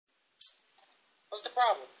What's the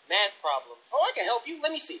problem? Math problem. Oh, I can help you.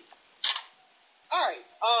 Let me see. Alright,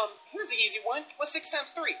 here's an easy one. What's 6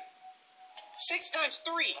 times 3? 6 times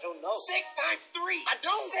 3. I don't know. 6 times 3. I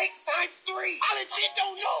don't. 6 times 3. I legit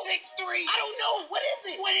don't know. 6, 3. I don't know. What is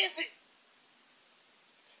it? What is it?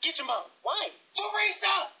 Get your mom. Why?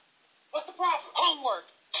 Teresa! What's the problem?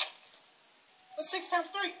 Homework. What's 6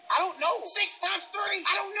 times 3? I don't know. 6 times 3.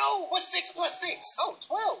 I don't know. What's 6 plus 6? Oh,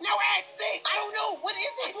 12. Now add 6. I don't know. What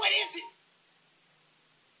is it? What is it?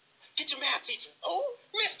 Get your math teacher. Who?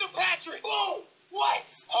 Mr. Patrick. Whoa. What?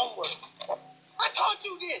 Homework. I taught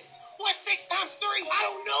you this. What's 6 times 3? I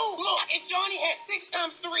don't know. Look, if Johnny had 6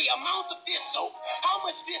 times 3 amounts of this soap, how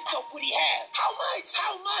much dish soap would he have? How much?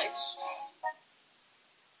 How much?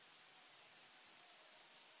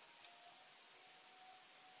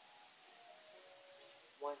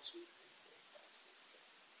 One, two,